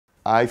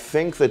I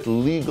think that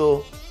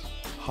legal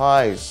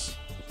highs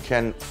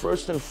can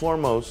first and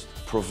foremost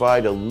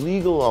provide a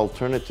legal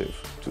alternative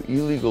to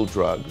illegal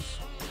drugs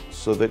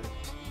so that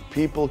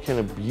people can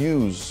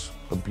abuse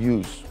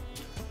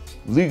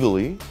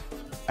legally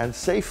and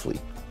safely.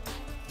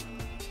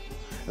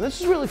 And this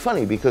is really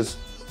funny because,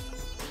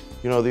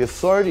 you know, the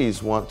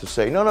authorities want to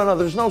say, no,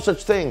 there's no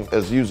such thing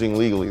as using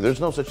legally.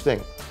 There's no such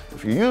thing.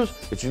 If you use,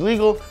 it's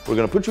illegal, we're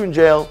going to put you in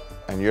jail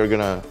and you're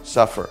going to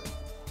suffer.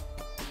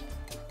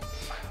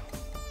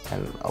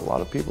 And a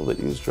lot of people that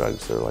use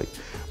drugs, they're like,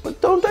 but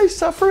don't I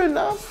suffer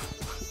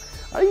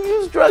enough? I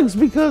use drugs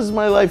because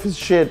my life is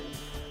shit.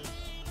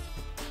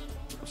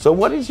 So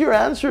what is your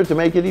answer to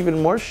make it even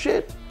more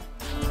shit?